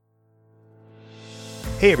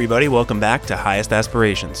Hey everybody, welcome back to Highest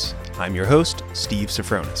Aspirations. I'm your host, Steve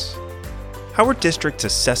Sofronis. How are districts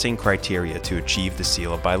assessing criteria to achieve the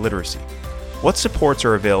Seal of Biliteracy? What supports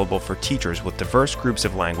are available for teachers with diverse groups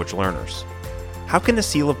of language learners? How can the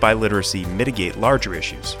Seal of Biliteracy mitigate larger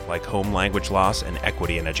issues like home language loss and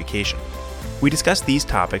equity in education? We discuss these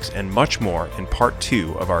topics and much more in part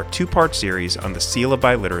 2 of our 2-part series on the Seal of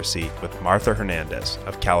Biliteracy with Martha Hernandez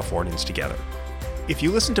of Californians Together. If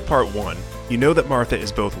you listen to part 1, you know that Martha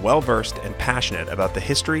is both well-versed and passionate about the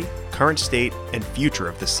history, current state, and future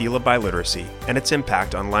of the Seal of Biliteracy and its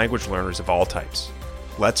impact on language learners of all types.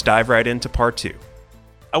 Let's dive right into part 2.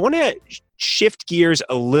 I want to shift gears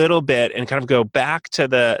a little bit and kind of go back to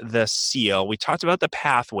the seal. We talked about the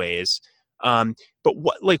pathways, but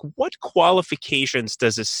what qualifications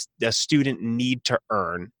does a student need to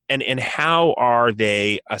earn, and how are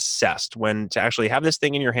they assessed when to actually have this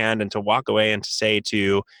thing in your hand and to walk away and to say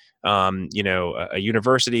to a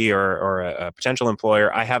university or a potential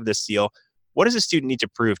employer, I have this seal? What does a student need to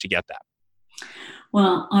prove to get that?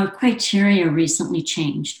 Well, our criteria recently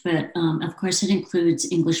changed, but of course it includes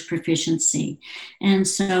English proficiency. And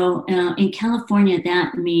so in California,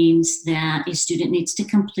 that means that a student needs to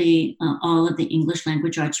complete all of the English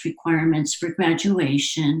language arts requirements for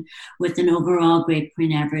graduation with an overall grade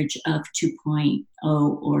point average of 2.0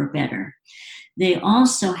 or better. They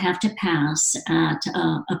also have to pass at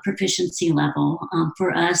a proficiency level.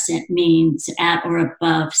 For us, it means at or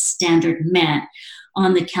above standard met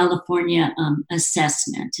on the California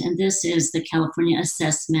assessment. And this is the California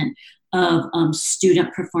assessment of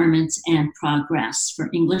student performance and progress for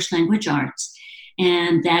English language arts.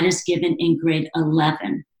 And that is given in grade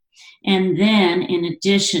 11. And then, in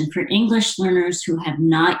addition, for English learners who have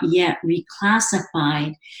not yet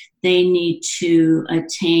reclassified, they need to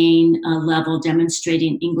attain a level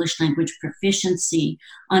demonstrating English language proficiency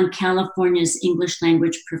on California's English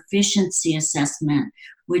language proficiency assessment,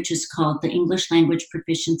 which is called the English Language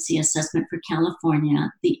Proficiency Assessment for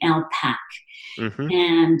California, the LPAC. Mm-hmm.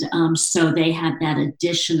 And so they have that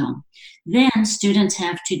additional. Then students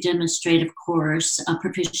have to demonstrate, of course, a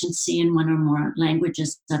proficiency in one or more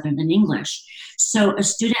languages other than English. So a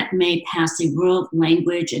student may pass a World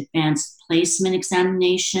Language Advanced Placement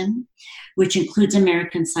examination, which includes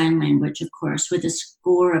American Sign Language, of course, with a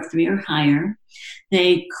score of 3 or higher.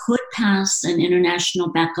 They could pass an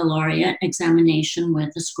International Baccalaureate examination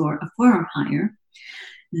with a score of 4 or higher.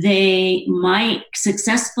 They might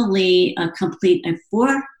successfully complete a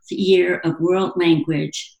 4th year of world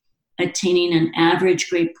language, attaining an average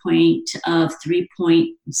grade point of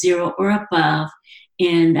 3.0 or above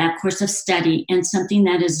in that course of study. And something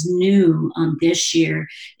that is new this year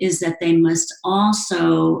is that they must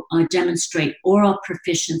also demonstrate oral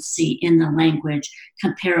proficiency in the language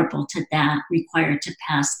comparable to that required to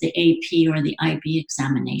pass the AP or the IB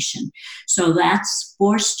examination. So that's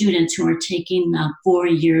for students who are taking 4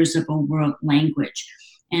 years of a world language.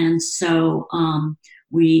 And so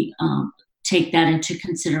we take that into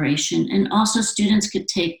consideration. And also students could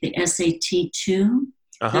take the SAT-2,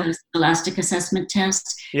 the Scholastic Assessment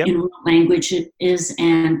Test, yep, in what language it is,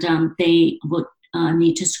 and they will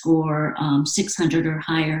need to score 600 or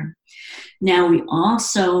higher. Now, we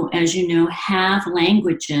also, as you know, have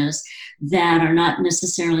languages that are not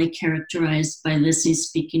necessarily characterized by listening,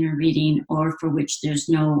 speaking, or reading, or for which there's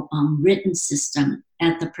no written system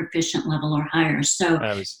at the proficient level or higher. So,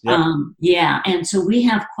 and so we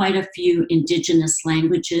have quite a few indigenous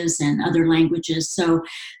languages and other languages. So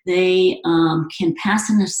they can pass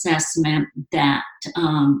an assessment that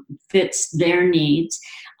fits their needs.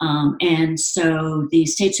 And so the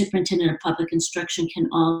State Superintendent of Public Instruction can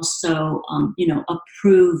also,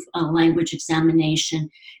 approve a language examination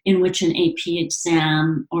in which an AP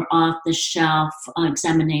exam or off-the-shelf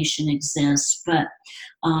examination exists. But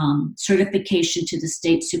certification to the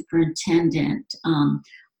State Superintendent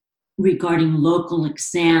regarding local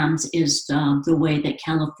exams is the way that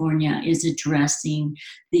California is addressing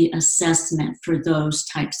the assessment for those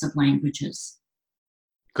types of languages.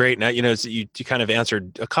 Great. Now, so you kind of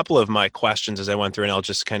answered a couple of my questions as I went through, and I'll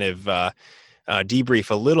just kind of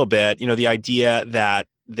debrief a little bit. The idea that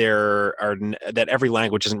that every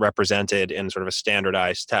language isn't represented in sort of a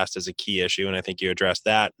standardized test is a key issue, and I think you addressed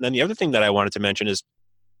that. And then the other thing that I wanted to mention is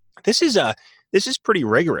this is pretty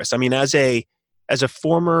rigorous. I mean, as a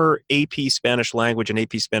former AP Spanish language and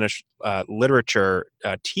AP Spanish literature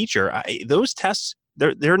teacher, those tests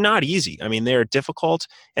they're not easy. I mean, they're difficult,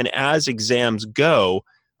 and as exams go,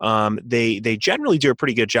 they generally do a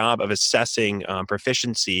pretty good job of assessing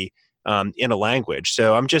proficiency in a language.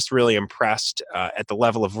 So I'm just really impressed at the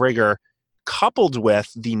level of rigor, coupled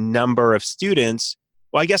with the number of students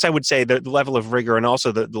well, I guess I would say the level of rigor and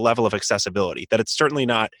also the level of accessibility, that it's certainly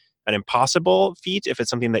not an impossible feat if it's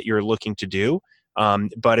something that you're looking to do.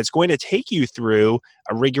 But it's going to take you through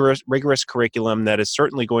a rigorous curriculum that is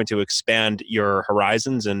certainly going to expand your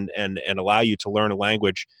horizons and allow you to learn a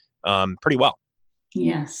language pretty well.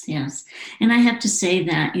 Yes, yes. And I have to say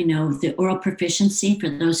that, the oral proficiency for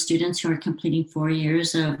those students who are completing 4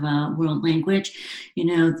 years of world language,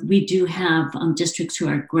 we do have districts who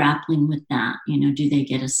are grappling with that. Do they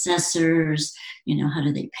get assessors? How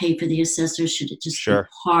do they pay for the assessors? Should it just be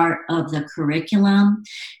part of the curriculum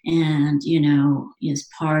and, is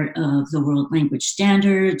part of the world language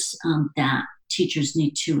standards that teachers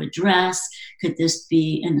need to address? Could this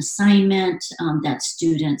be an assignment that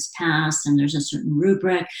students pass and there's a certain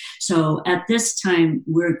rubric? So at this time,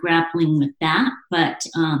 we're grappling with that, but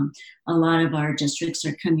a lot of our districts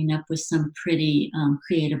are coming up with some pretty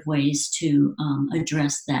creative ways to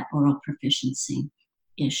address that oral proficiency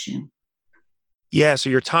issue. Yeah, so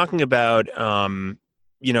you're talking about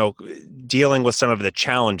dealing with some of the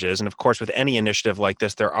challenges. And of course, with any initiative like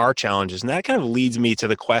this, there are challenges. And that kind of leads me to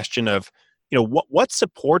the question of, what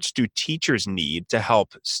supports do teachers need to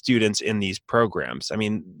help students in these programs? I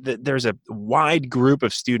mean, there's a wide group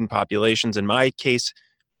of student populations. In my case,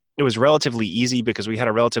 it was relatively easy because we had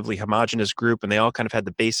a relatively homogenous group and they all kind of had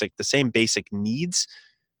the same basic needs.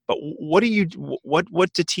 But what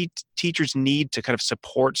do teachers need to kind of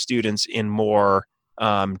support students in more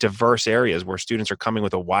diverse areas where students are coming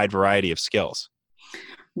with a wide variety of skills?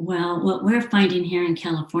 Well, what we're finding here in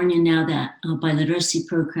California now that biliteracy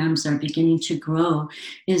programs are beginning to grow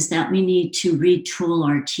is that we need to retool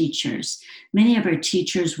our teachers. Many of our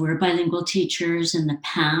teachers were bilingual teachers in the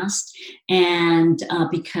past, and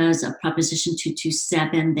because of Proposition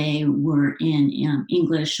 227, they were in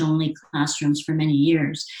English-only classrooms for many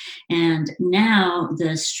years. And now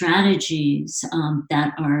the strategies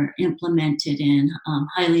that are implemented in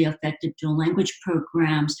highly effective dual language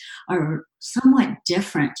programs are somewhat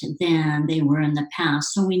different than they were in the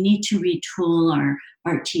past. So we need to retool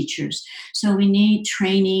our teachers. So we need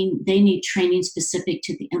training. They need training specific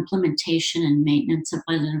to the implementation and maintenance of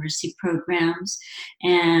biliteracy programs.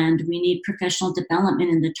 And we need professional development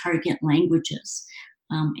in the target languages.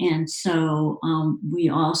 And so we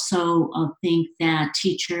also think that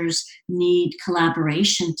teachers need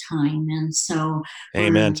collaboration time. And so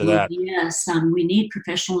amen to that. Yes, we need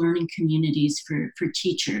professional learning communities for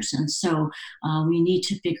teachers. And so we need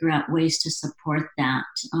to figure out ways to support that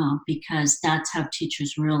because that's how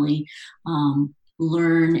teachers really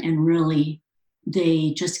learn and really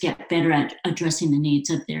they just get better at addressing the needs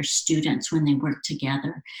of their students when they work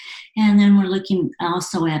together. And then we're looking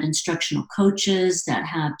also at instructional coaches that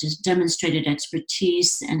have just demonstrated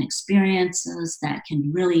expertise and experiences that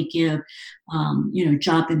can really give,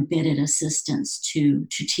 job embedded assistance to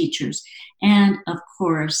teachers. And of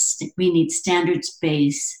course, we need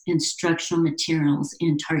standards-based instructional materials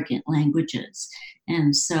in target languages.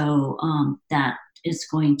 And so that is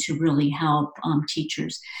going to really help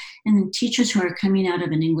teachers. And then teachers who are coming out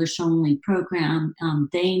of an English-only program,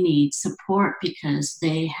 they need support because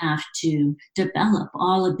they have to develop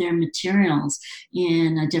all of their materials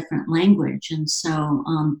in a different language. And so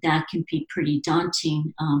that can be pretty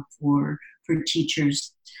daunting for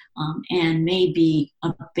teachers and may be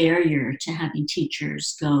a barrier to having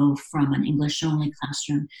teachers go from an English-only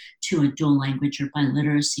classroom to a dual language or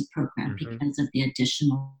biliteracy program because of the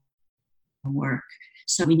additional work.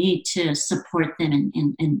 So we need to support them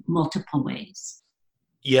in multiple ways.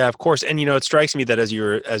 Yeah, of course. And, it strikes me that as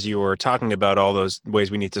you were talking about all those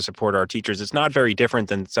ways we need to support our teachers, it's not very different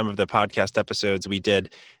than some of the podcast episodes we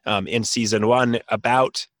did in season 1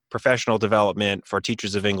 about professional development for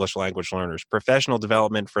teachers of English language learners, professional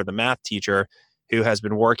development for the math teacher who has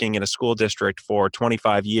been working in a school district for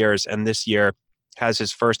 25 years and this year has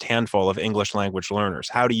his first handful of English language learners.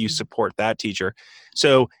 How do you support that teacher?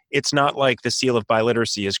 So it's not like the Seal of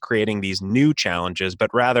Biliteracy is creating these new challenges,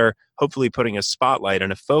 but rather hopefully putting a spotlight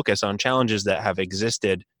and a focus on challenges that have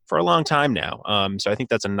existed for a long time now. So I think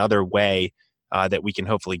that's another way that we can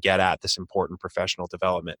hopefully get at this important professional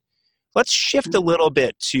development. Let's shift a little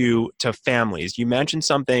bit to families. You mentioned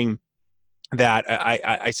something that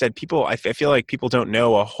I said I feel like people don't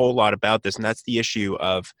know a whole lot about this, and that's the issue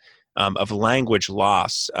of language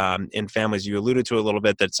loss in families. You alluded to a little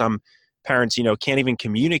bit that some parents, can't even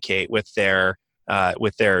communicate with their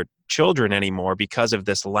children anymore because of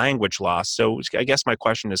this language loss. So I guess my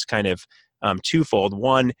question is kind of twofold.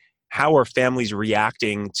 One, how are families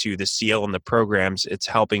reacting to the SEAL and the programs it's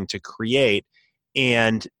helping to create?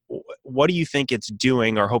 And what do you think it's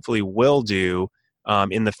doing or hopefully will do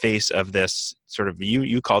in the face of this sort of,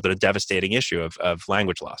 you called it a devastating issue of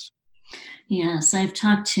language loss. Yes, I've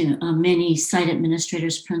talked to many site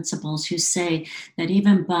administrators, principals who say that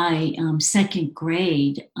even by second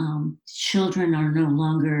grade, children are no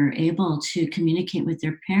longer able to communicate with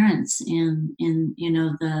their parents in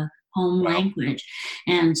the home Wow. language.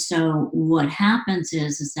 And so what happens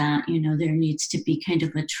is that there needs to be kind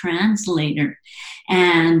of a translator,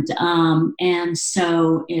 and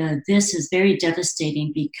so this is very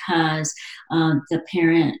devastating because the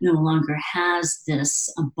parent no longer has this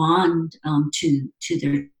bond to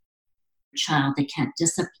their child. They can't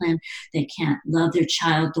discipline, they can't love their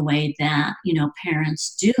child the way that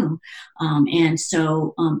parents do, and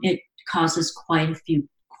so it causes quite a few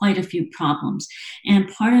problems. And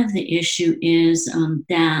part of the issue is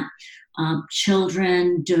that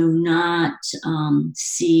children do not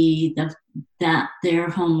see that their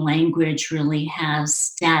home language really has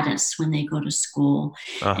status when they go to school.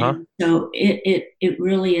 Uh-huh. And so it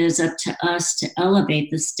really is up to us to elevate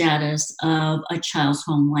the status of a child's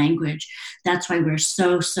home language. That's why we're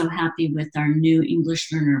so happy with our new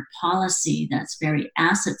English learner policy that's very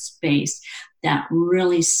assets-based, that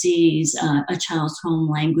really sees a child's home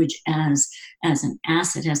language as an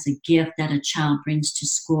asset, as a gift that a child brings to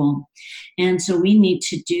school. And so we need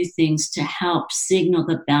to do things to help signal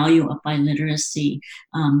the value of biliteracy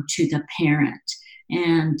to the parent.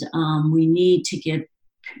 And we need to give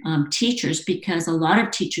teachers, because a lot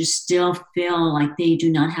of teachers still feel like they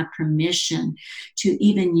do not have permission to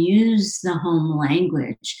even use the home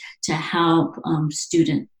language to help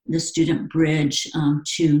the student bridge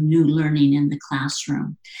to new learning in the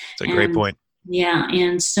classroom. That's a great point. Yeah,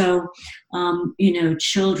 and so,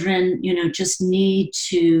 children, just need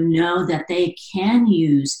to know that they can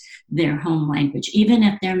use their home language, even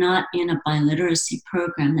if they're not in a biliteracy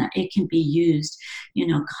program, that it can be used.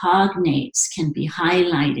 Cognates can be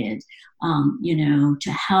highlighted,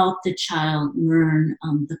 to help the child learn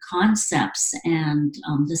the concepts and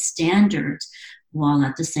the standards, while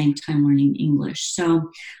at the same time learning English.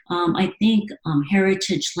 So I think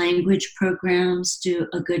heritage language programs do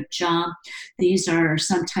a good job. These are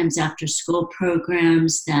sometimes after school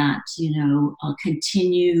programs that,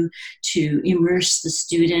 continue to immerse the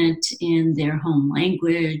student in their home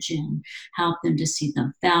language and help them to see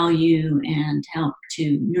the value and help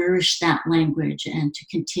to nourish that language and to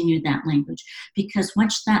continue that language. Because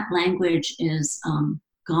once that language is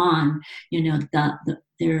gone,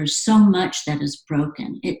 there's so much that is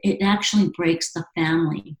broken. It actually breaks the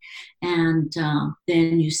family. And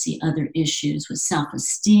then you see other issues with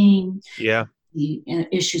self-esteem. Yeah. The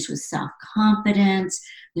issues with self-confidence,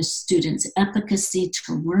 the student's efficacy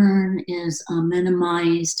to learn is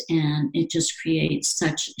minimized, and it just creates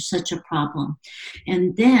such a problem.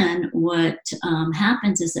 And then what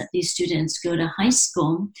happens is that these students go to high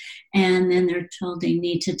school, and then they're told they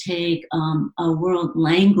need to take a world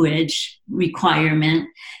language requirement,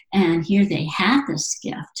 and here they had this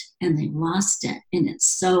gift and they lost it, and it's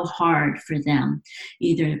so hard for them,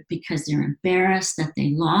 either because they're embarrassed that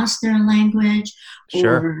they lost their language,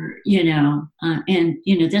 Sure. or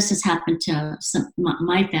this has happened to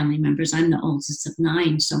my family members. I'm the oldest of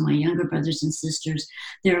 9, so my younger brothers and sisters,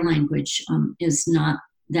 their language is not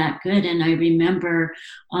that good. And I remember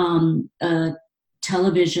a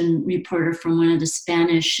television reporter from one of the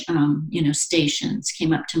Spanish stations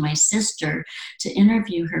came up to my sister to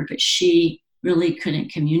interview her, but she really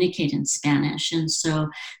couldn't communicate in Spanish. And so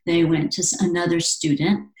they went to another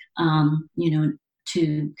student,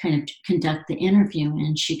 to kind of conduct the interview,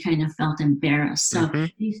 and she kind of felt embarrassed. So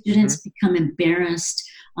these students become embarrassed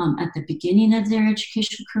at the beginning of their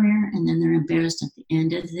education career, and then they're embarrassed at the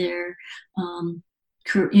end of their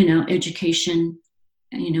education,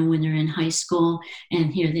 when they're in high school,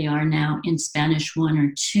 and here they are now in Spanish 1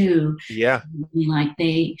 or 2. Yeah. Like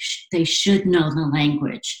they should know the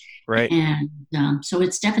language. Right. And so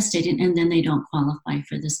it's devastating. And then they don't qualify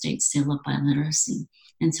for the state seal of biliteracy.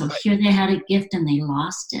 And so here they had a gift and they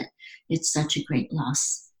lost it. It's such a great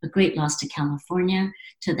loss to California,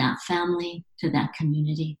 to that family, to that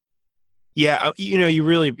community. Yeah. You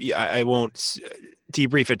really, I won't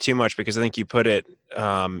debrief it too much because I think you put it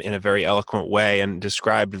in a very eloquent way and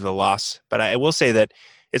described the loss. But I will say that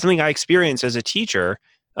it's something I experienced as a teacher,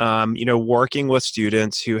 working with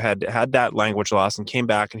students who had that language loss and came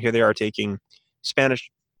back, and here they are taking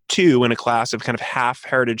Spanish 2 in a class of kind of half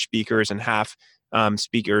heritage speakers and half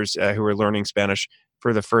speakers who were learning Spanish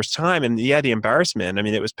for the first time. And yeah, the embarrassment,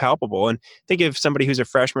 it was palpable. And think of somebody who's a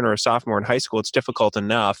freshman or a sophomore in high school, it's difficult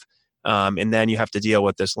enough. And then you have to deal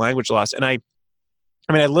with this language loss. And I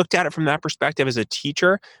looked at it from that perspective as a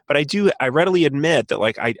teacher, but I readily admit that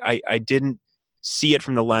I didn't see it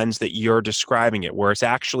from the lens that you're describing it, where it's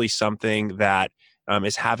actually something that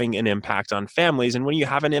is having an impact on families. And when you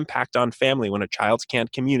have an impact on family, when a child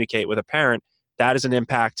can't communicate with a parent, that is an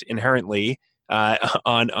impact inherently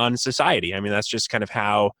on society. I mean, that's just kind of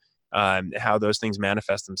how those things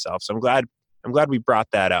manifest themselves. So I'm glad we brought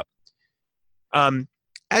that up.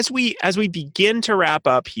 As we begin to wrap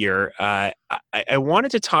up here, I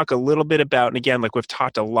wanted to talk a little bit about, and again, like we've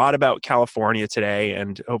talked a lot about California today,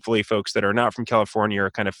 and hopefully folks that are not from California are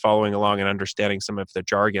kind of following along and understanding some of the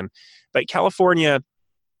jargon. But California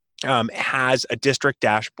has a district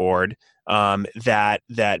dashboard that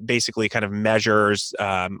basically kind of measures.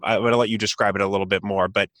 I'm going to let you describe it a little bit more,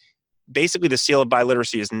 but basically the Seal of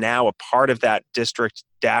Biliteracy is now a part of that district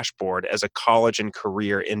dashboard as a college and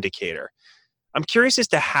career indicator. I'm curious as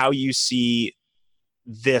to how you see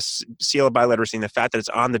this Seal of Biliteracy and the fact that it's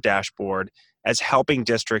on the dashboard as helping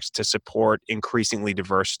districts to support increasingly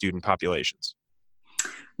diverse student populations.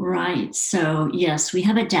 Right. So yes, we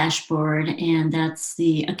have a dashboard, and that's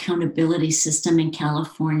the accountability system in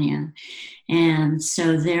California. And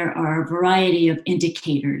so there are a variety of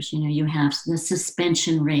indicators. You have the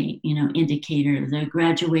suspension rate, indicator, the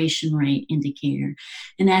graduation rate indicator,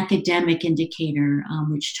 an academic indicator,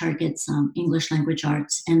 which targets English language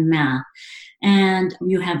arts and math. And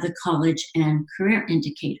you have the college and career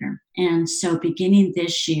indicator. And so beginning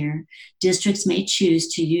this year, districts may choose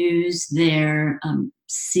to use their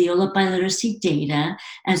Seal of Biliteracy data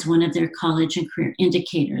as one of their college and career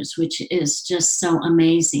indicators, which is just so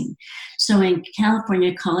amazing. So in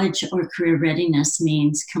California, college or career readiness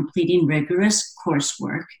means completing rigorous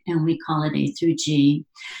coursework, and we call it A through G,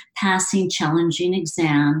 passing challenging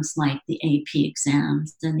exams like the AP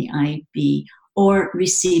exams and the IB, or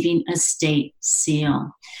receiving a state seal.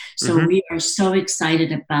 So we are so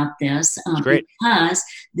excited about this because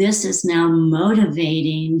this is now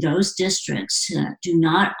motivating those districts that do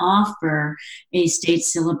not offer a state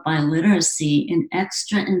seal of biliteracy an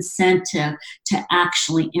extra incentive to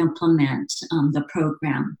actually implement the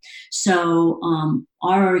program. So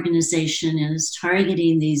our organization is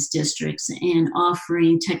targeting these districts and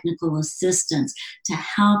offering technical assistance to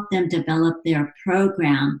help them develop their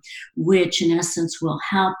program, which in essence will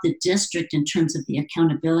help the district in terms of the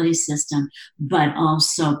accountability system, but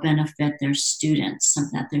also benefit their students so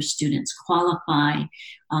that their students qualify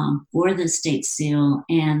for the state seal,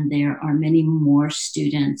 and there are many more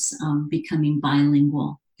students becoming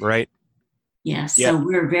bilingual. Right. Yes. Yeah. So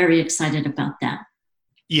we're very excited about that.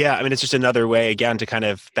 Yeah, I mean, it's just another way, again, to kind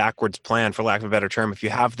of backwards plan, for lack of a better term. If you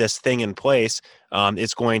have this thing in place,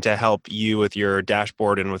 it's going to help you with your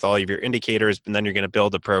dashboard and with all of your indicators, and then you're going to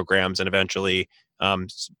build the programs and eventually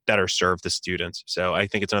better serve the students. So I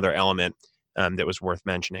think it's another element that was worth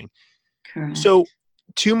mentioning. Correct. So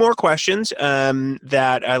 2 more questions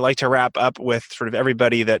that I like to wrap up with sort of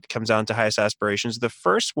everybody that comes on to Highest Aspirations. The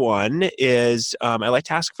first one is I like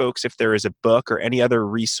to ask folks if there is a book or any other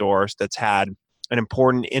resource that's had an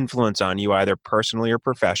important influence on you, either personally or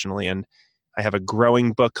professionally. And I have a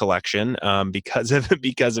growing book collection because of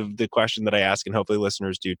the question that I ask, and hopefully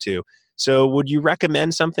listeners do too. So would you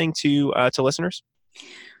recommend something to listeners?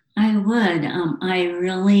 I would. I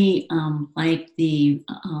really like the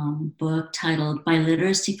book titled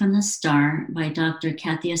Biliteracy from the Start by Dr.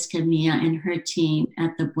 Kathy Escamilla and her team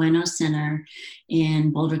at the Bueno Center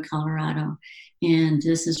in Boulder, Colorado. And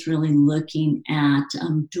this is really looking at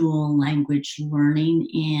dual language learning,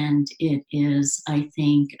 and it is, I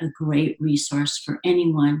think, a great resource for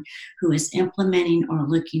anyone who is implementing or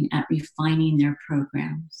looking at refining their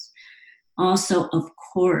programs. Also, of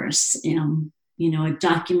course, a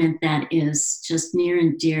document that is just near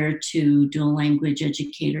and dear to dual language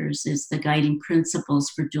educators is the Guiding Principles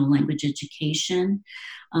for Dual Language Education,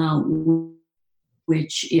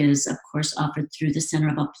 which is, of course, offered through the Center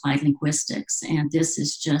of Applied Linguistics. And this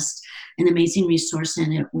is just an amazing resource,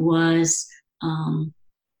 and it was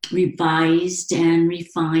revised and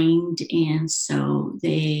refined. And so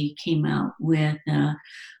they came out with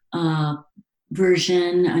a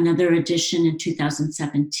version, another edition in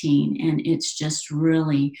 2017, and it's just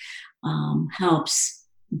really helps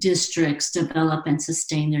districts develop and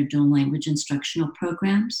sustain their dual language instructional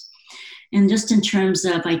programs. And just in terms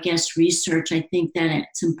of, I guess, research, I think that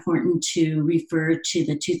it's important to refer to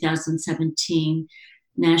the 2017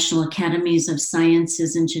 National Academies of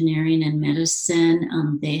Sciences, Engineering, and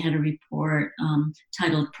Medicine. They had a report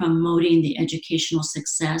titled Promoting the Educational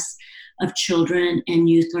Success of Children and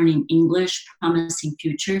Youth Learning English, Promising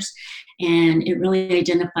Futures. And it really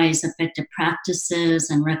identifies effective practices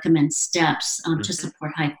and recommends steps to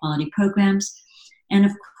support high quality programs. And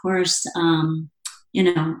of course,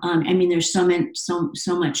 I mean, there's so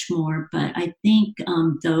much more, but I think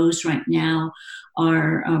those right now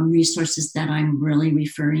are resources that I'm really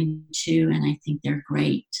referring to, and I think they're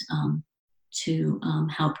great to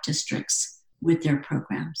help districts with their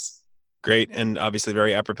programs. Great, and obviously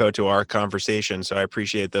very apropos to our conversation. So I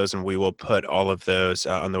appreciate those, and we will put all of those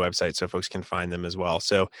on the website so folks can find them as well.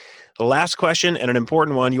 So the last question, and an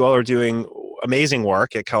important one, you all are doing amazing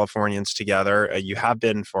work at Californians Together. You have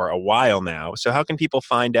been for a while now. So how can people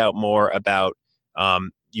find out more about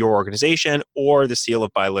your organization or the Seal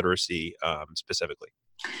of Biliteracy specifically?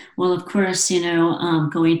 Well, of course,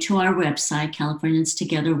 going to our website, Californians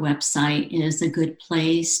Together website, is a good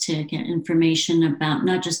place to get information about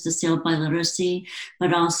not just the Seal of Biliteracy,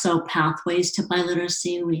 but also pathways to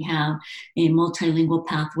biliteracy. We have a multilingual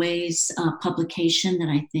pathways publication that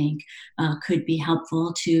I think could be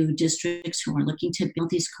helpful to districts who are looking to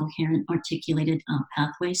build these coherent, articulated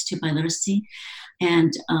pathways to biliteracy.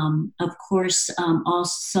 And of course,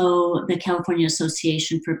 also the California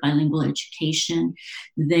Association for Bilingual Education.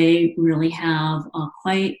 They really have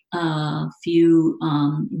quite a few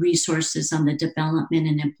resources on the development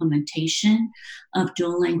and implementation of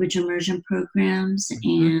dual language immersion programs,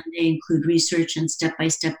 and they include research and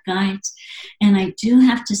step-by-step guides. And I do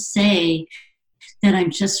have to say that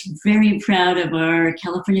I'm just very proud of our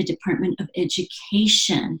California Department of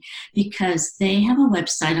Education, because they have a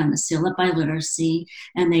website on the Seal of Biliteracy,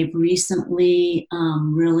 and they've recently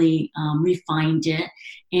really refined it.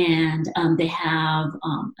 And they have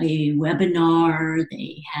a webinar,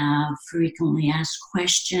 they have frequently asked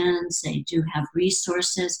questions, they do have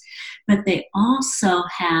resources, but they also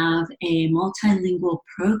have a multilingual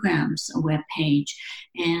programs webpage.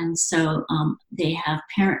 And so they have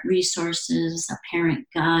parent resources, a parent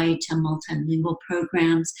guide to multilingual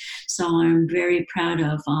programs. So I'm very proud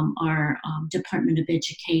of our Department of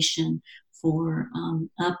Education for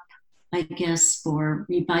for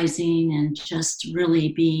revising and just really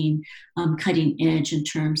being cutting edge in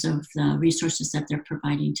terms of the resources that they're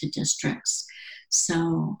providing to districts.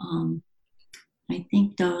 So I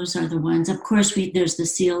think those are the ones. Of course, there's the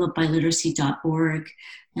sealofbiliteracy.org,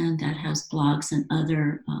 and that has blogs and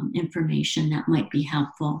other information that might be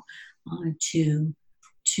helpful to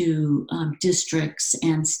districts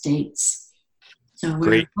and states. So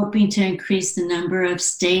we're hoping to increase the number of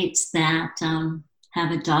states that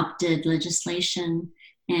have adopted legislation,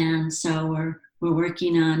 and so we're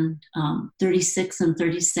working on 36 and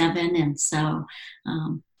 37, and so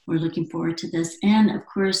we're looking forward to this. And of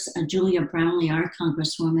course, Julia Brownley, our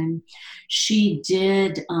Congresswoman, she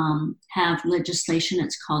did have legislation.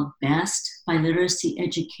 It's called BEST, Biliteracy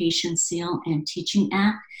Education Seal and Teaching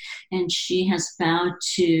Act, and she has vowed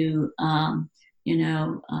to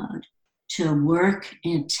work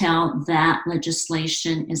until that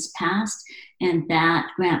legislation is passed, and that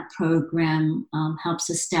grant program helps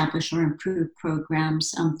establish or improve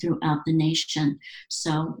programs throughout the nation.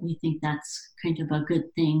 So we think that's kind of a good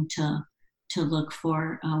thing to look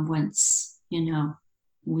for once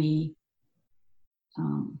we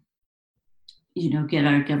get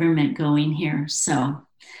our government going here. So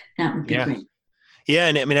that would be great. Yeah,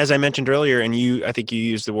 and I mean, as I mentioned earlier, and I think you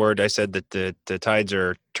used the word, I said that the tides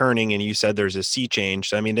are turning, and you said there's a sea change.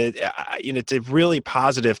 So, I mean, it's really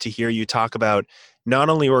positive to hear you talk about not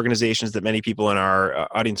only organizations that many people in our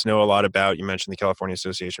audience know a lot about. You mentioned the California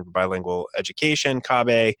Association for Bilingual Education,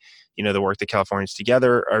 CABE, the work that Californians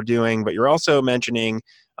Together are doing, but you're also mentioning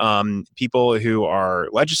people who are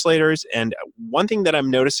legislators. And one thing that I'm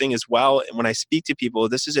noticing as well, when I speak to people,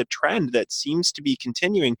 this is a trend that seems to be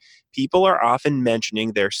continuing. People are often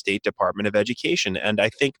mentioning their state Department of Education. And I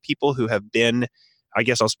think people who have been, I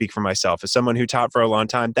guess I'll speak for myself, as someone who taught for a long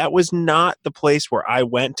time, that was not the place where I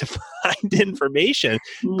went to find information,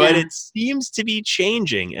 but it seems to be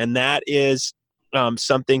changing. And that is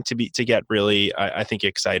something to get really, I think,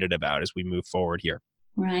 excited about as we move forward here.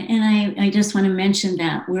 Right. And I just want to mention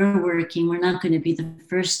that we're not going to be the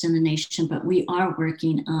first in the nation, but we are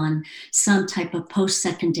working on some type of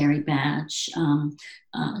post-secondary badge.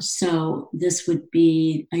 So this would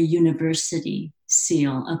be a university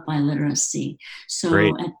seal of biliteracy. So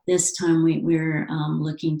at this time, we're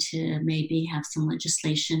looking to maybe have some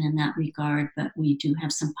legislation in that regard, but we do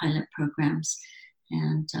have some pilot programs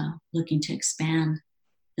and looking to expand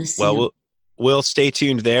the seal. Well, we'll stay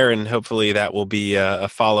tuned there, and hopefully that will be a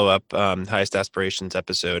follow-up Highest Aspirations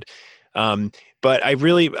episode. But I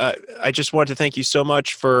really, I just want to thank you so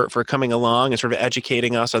much for coming along and sort of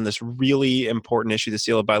educating us on this really important issue, the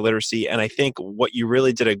Seal of Biliteracy. And I think what you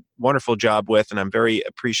really did a wonderful job with, and I'm very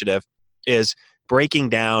appreciative, is breaking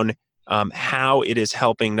down how it is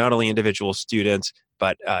helping not only individual students,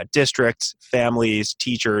 but districts, families,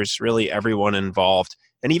 teachers, really everyone involved,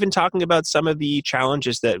 and even talking about some of the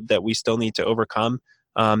challenges that we still need to overcome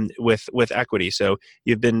with equity. So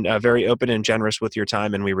you've been very open and generous with your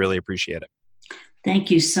time, and we really appreciate it.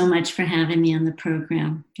 Thank you so much for having me on the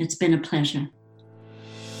program. It's been a pleasure.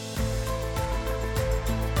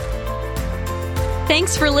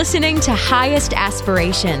 Thanks for listening to Highest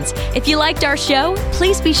Aspirations. If you liked our show,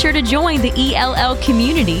 please be sure to join the ELL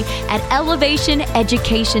community at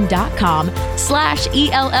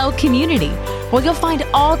elevationeducation.com/ELL community, where you'll find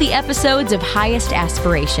all the episodes of Highest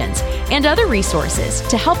Aspirations and other resources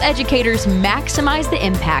to help educators maximize the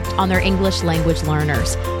impact on their English language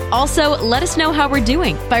learners. Also, let us know how we're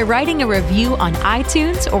doing by writing a review on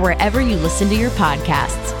iTunes or wherever you listen to your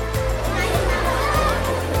podcasts.